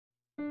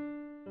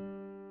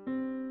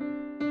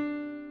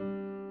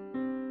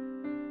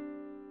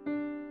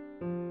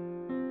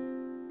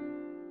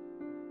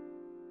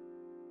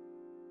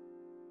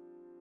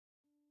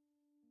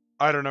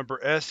Item Number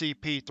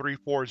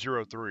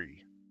SCP-3403.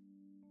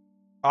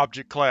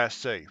 Object Class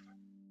Safe.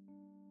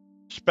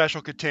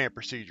 Special Containment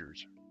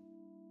Procedures.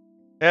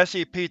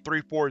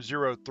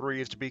 SCP-3403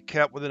 is to be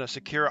kept within a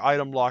secure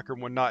item locker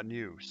when not in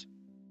use.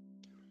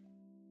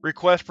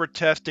 Requests for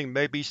testing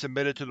may be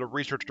submitted to the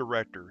Research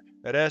Director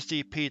at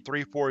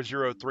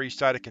SCP-3403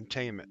 Site of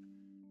Containment,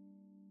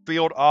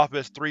 Field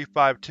Office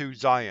 352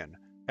 Zion,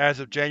 as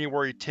of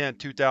January 10,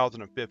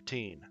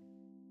 2015.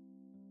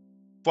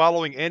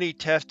 Following any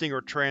testing or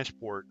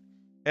transport,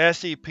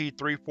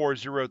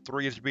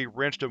 SCP-3403 is to be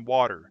rinsed in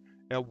water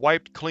and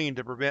wiped clean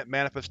to prevent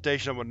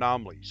manifestation of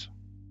anomalies.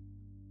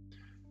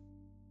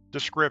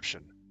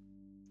 Description: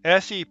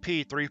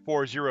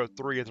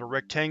 SCP-3403 is a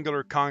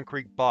rectangular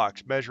concrete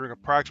box measuring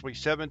approximately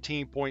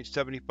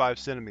 17.75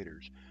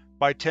 cm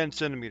by 10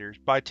 cm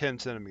by 10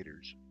 cm.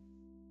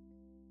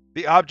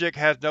 The object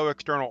has no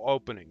external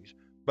openings,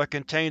 but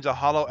contains a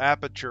hollow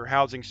aperture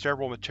housing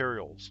several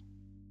materials.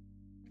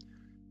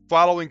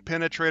 Following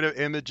penetrative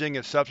imaging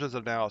and substance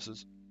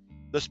analysis,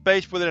 the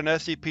space within an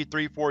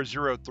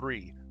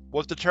SCP-3403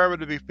 was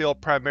determined to be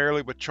filled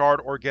primarily with charred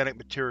organic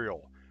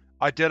material,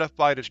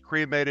 identified as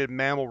cremated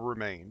mammal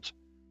remains,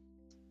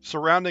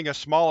 surrounding a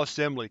small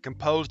assembly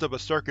composed of a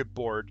circuit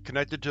board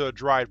connected to a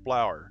dried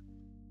flower,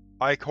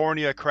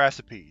 Eichhornia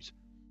crassipes,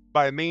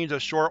 by means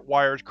of short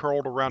wires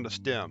curled around the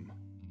stem.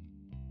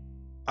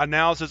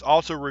 Analysis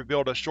also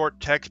revealed a short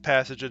text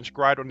passage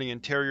inscribed on the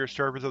interior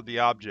surface of the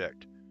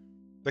object,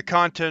 the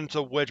contents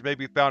of which may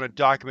be found in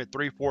Document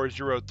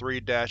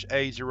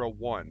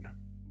 3403-A01.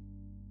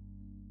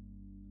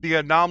 The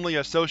anomaly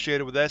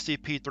associated with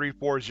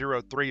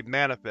SCP-3403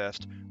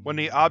 manifests when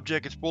the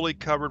object is fully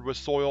covered with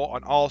soil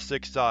on all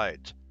 6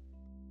 sides.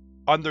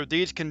 Under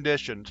these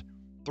conditions,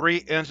 3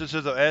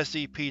 instances of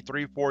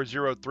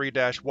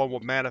SCP-3403-1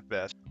 will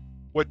manifest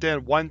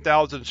within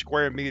 1,000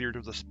 square meters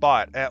of the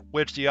spot at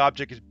which the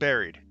object is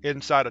buried,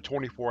 inside of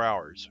 24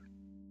 hours.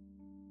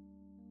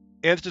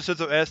 Instances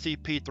of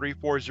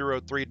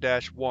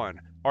SCP-3403-1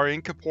 are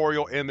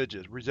incorporeal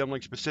images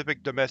resembling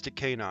specific domestic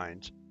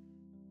canines.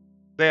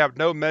 They have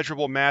no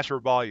measurable mass or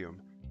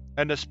volume,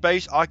 and the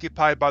space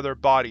occupied by their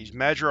bodies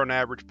measure on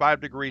average 5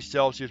 degrees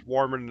Celsius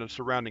warmer than the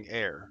surrounding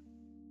air.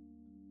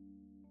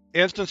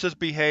 Instances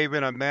behave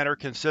in a manner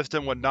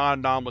consistent with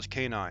non-anomalous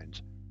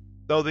canines,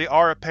 though they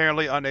are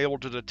apparently unable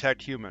to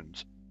detect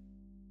humans.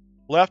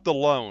 Left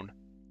alone,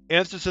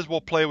 instances will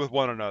play with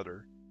one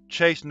another,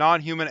 chase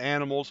non-human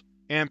animals,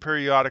 and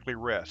periodically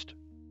rest.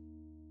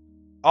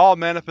 All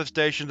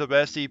manifestations of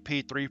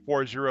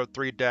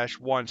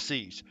SCP-3403-1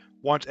 cease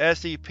once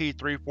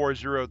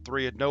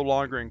SCP-3403 is no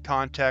longer in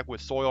contact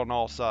with soil on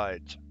all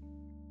sides.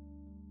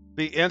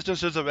 The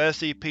instances of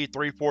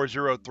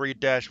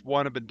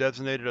SCP-3403-1 have been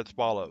designated as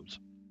follows: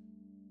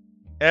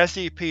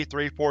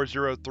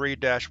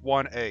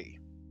 SCP-3403-1-A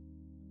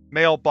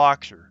Male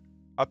Boxer.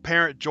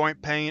 Apparent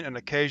joint pain and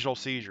occasional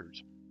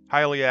seizures.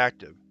 Highly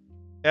active.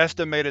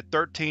 Estimated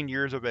 13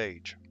 years of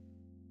age.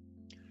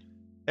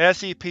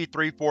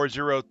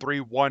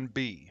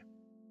 SCP-3403-1-B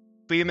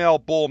Female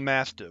Bull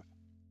Mastiff.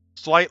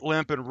 Slight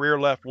limp in rear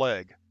left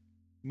leg.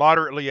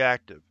 Moderately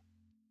active.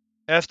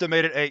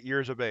 Estimated 8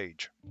 years of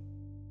age.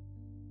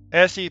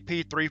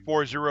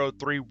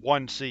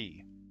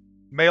 SCP-3403-1-C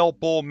Male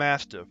Bull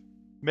Mastiff.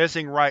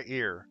 Missing right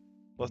ear.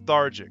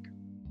 Lethargic.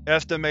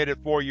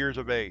 Estimated 4 years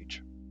of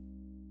age.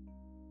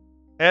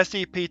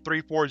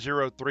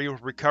 SCP-3403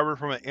 was recovered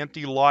from an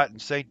empty lot in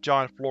St.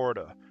 John,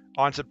 Florida,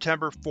 on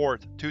September 4,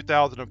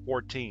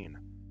 2014,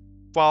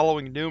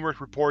 following numerous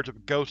reports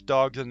of ghost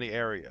dogs in the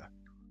area.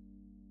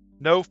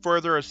 No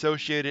further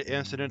associated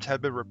incidents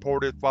have been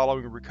reported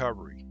following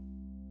recovery.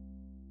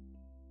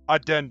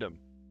 Addendum: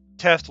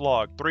 Test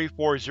Log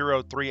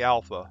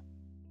 3403-Alpha.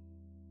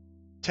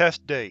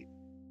 Test Date: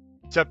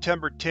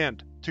 September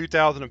 10,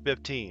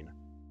 2015.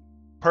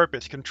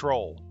 Purpose: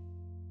 Control.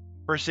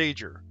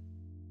 Procedure: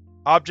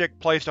 Object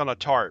placed on a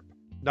tarp,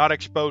 not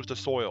exposed to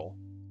soil.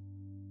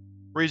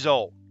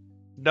 Result: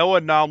 No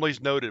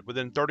anomalies noted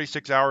within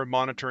 36-hour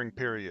monitoring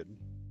period.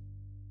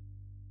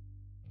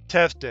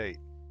 Test Date: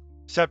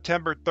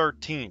 September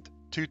 13,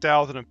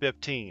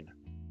 2015.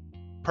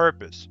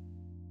 Purpose: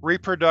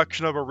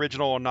 Reproduction of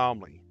original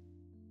anomaly.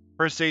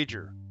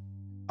 Procedure: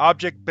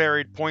 Object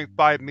buried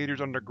 0.5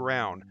 meters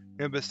underground,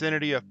 in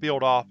vicinity of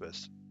Field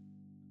Office.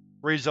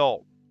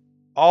 Result: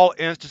 All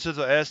instances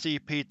of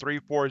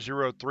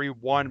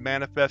SCP-3403-1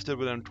 manifested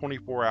within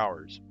 24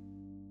 hours.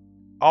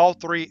 All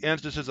 3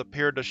 instances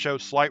appeared to show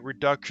slight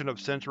reduction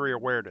of sensory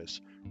awareness,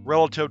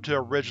 relative to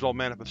original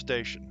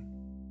manifestation.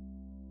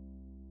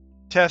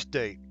 Test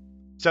Date: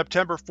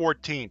 September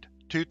 14,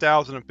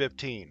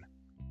 2015.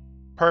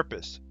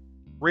 Purpose: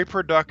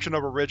 Reproduction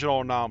of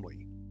original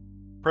anomaly.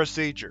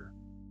 Procedure: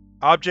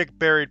 Object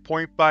buried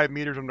 0.5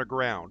 meters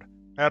underground,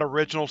 at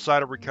original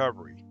site of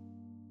recovery.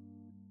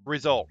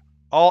 Result: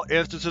 All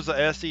instances of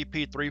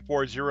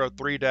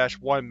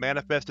SCP-3403-1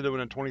 manifested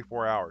within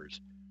 24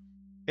 hours.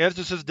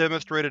 Instances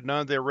demonstrated none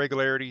of the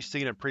irregularities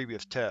seen in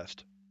previous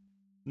tests.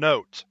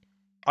 Notes: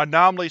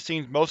 Anomaly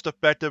seems most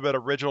effective at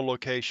original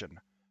location,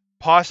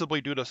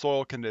 possibly due to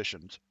soil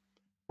conditions.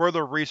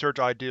 Further research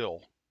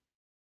ideal.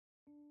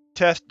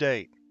 Test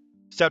date: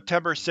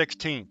 September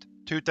 16,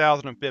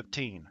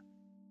 2015.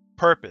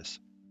 Purpose: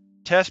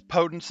 test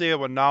potency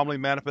of anomaly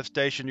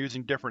manifestation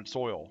using different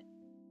soil.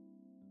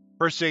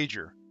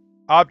 Procedure: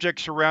 object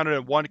surrounded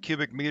in 1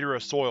 cubic meter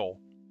of soil,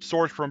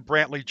 sourced from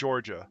Brantley,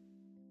 Georgia.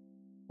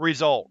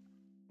 Result: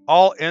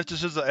 all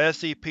instances of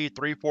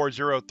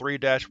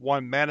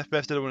SCP-3403-1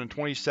 manifested within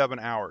 27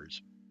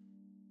 hours.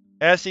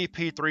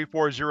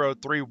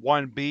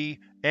 SCP-3403-1-B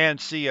and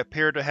C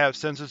appear to have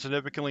senses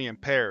significantly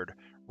impaired,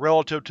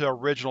 relative to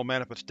original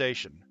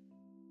manifestation.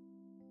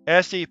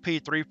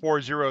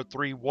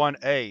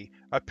 SCP-3403-1-A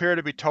appear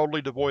to be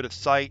totally devoid of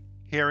sight,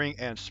 hearing,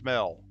 and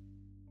smell.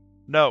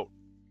 Note: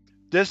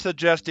 this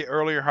suggests the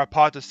earlier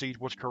hypothesis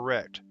was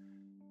correct.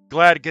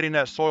 Glad getting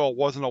that soil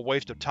wasn't a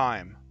waste of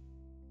time.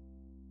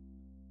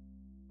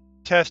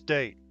 Test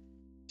date: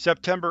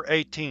 September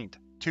 18,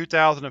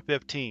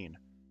 2015.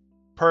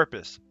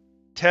 Purpose: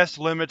 test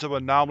limits of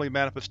anomaly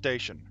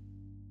manifestation.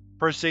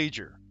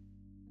 Procedure: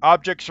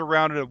 object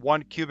surrounded in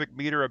 1 cubic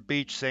meter of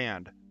beach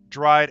sand,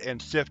 dried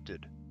and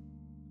sifted.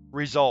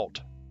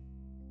 Result: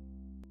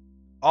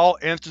 all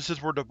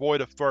instances were devoid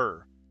of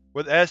fur,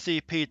 with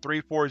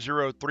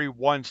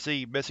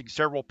SCP-3403-1-C missing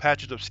several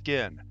patches of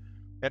skin,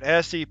 and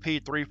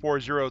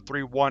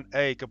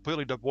SCP-3403-1-A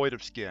completely devoid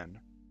of skin.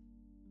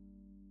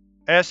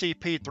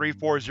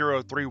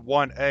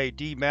 SCP-3403-1-A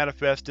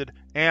demanifested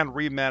and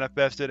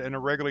remanifested in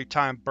irregularly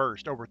timed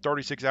bursts over a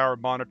 36-hour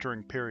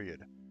monitoring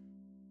period.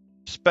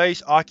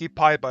 Space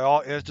occupied by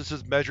all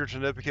instances measured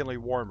significantly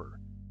warmer,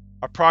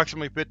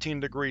 approximately 15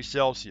 degrees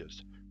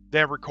Celsius,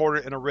 than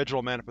recorded in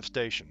original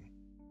manifestation.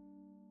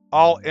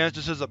 All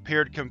instances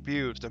appeared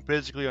confused and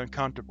physically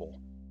uncomfortable.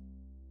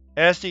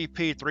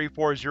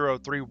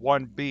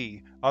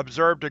 SCP-3403-1-B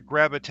observed to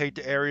gravitate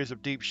to areas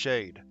of deep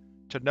shade,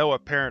 to no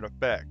apparent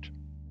effect.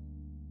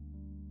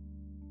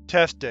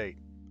 Test date: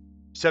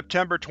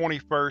 September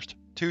 21,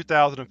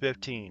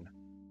 2015.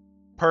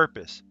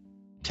 Purpose: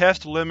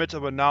 test limits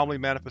of anomaly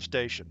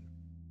manifestation.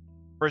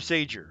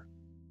 Procedure: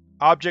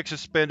 object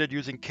suspended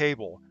using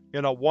cable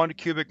in a 1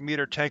 cubic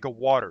meter tank of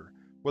water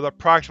with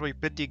approximately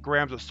 50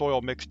 grams of soil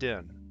mixed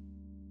in.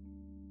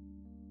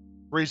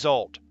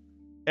 Result: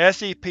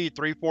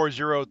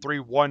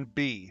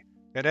 SCP-3403-1-B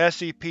and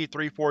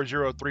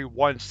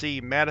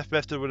SCP-3403-1-C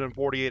manifested within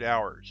 48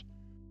 hours.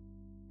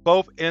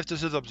 Both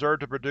instances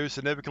observed to produce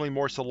significantly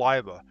more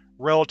saliva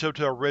relative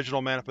to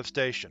original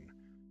manifestation,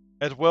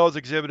 as well as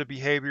exhibited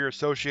behavior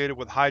associated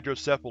with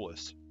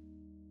hydrocephalus.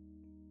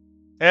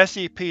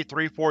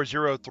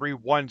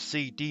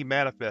 SCP-3403-1-C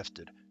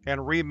demanifested and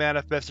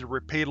remanifested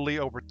repeatedly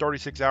over a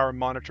 36-hour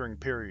monitoring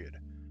period,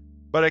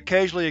 but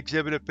occasionally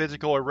exhibited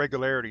physical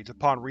irregularities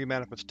upon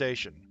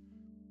remanifestation,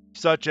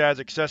 such as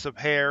excessive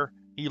hair,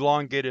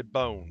 elongated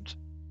bones.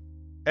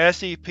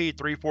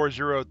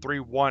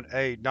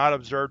 SCP-3403-1-A not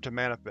observed to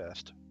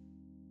manifest.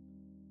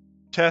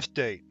 Test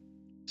date: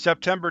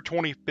 September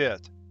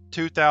 25,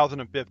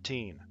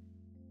 2015.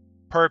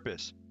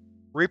 Purpose: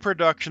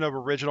 reproduction of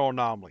original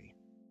anomaly.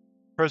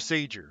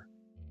 Procedure: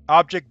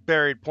 object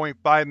buried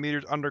 0.5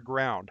 meters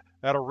underground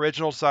at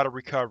original site of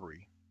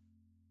recovery.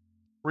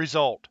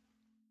 Result: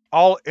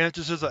 all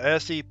instances of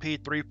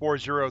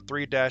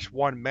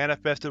SCP-3403-1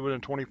 manifested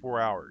within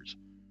 24 hours.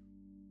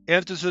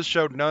 Instances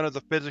showed none of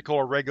the physical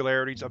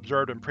irregularities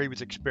observed in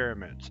previous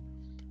experiments,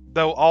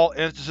 though all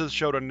instances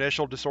showed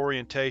initial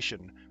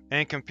disorientation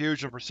and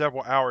confusion for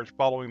several hours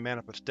following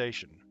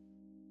manifestation.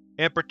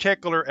 In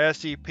particular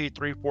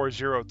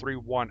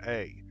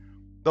SCP-3403-1-A,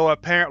 though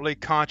apparently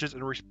conscious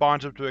and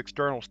responsive to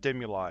external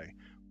stimuli,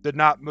 did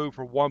not move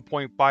for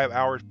 1.5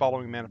 hours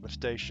following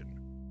manifestation.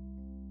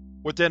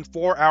 Within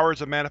 4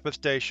 hours of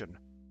manifestation,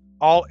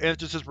 all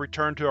instances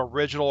returned to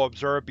original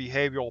observed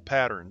behavioral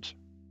patterns.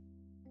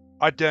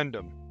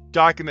 Addendum: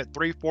 Document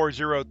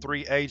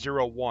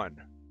 3403-A01.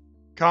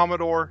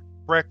 Commodore,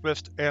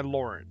 Breakfast, and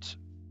Lawrence.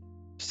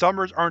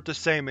 Summers aren't the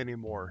same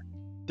anymore.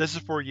 This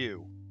is for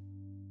you.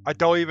 I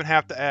don't even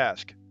have to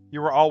ask. You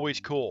were always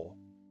cool.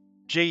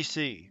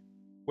 GC.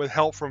 With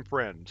help from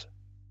friends.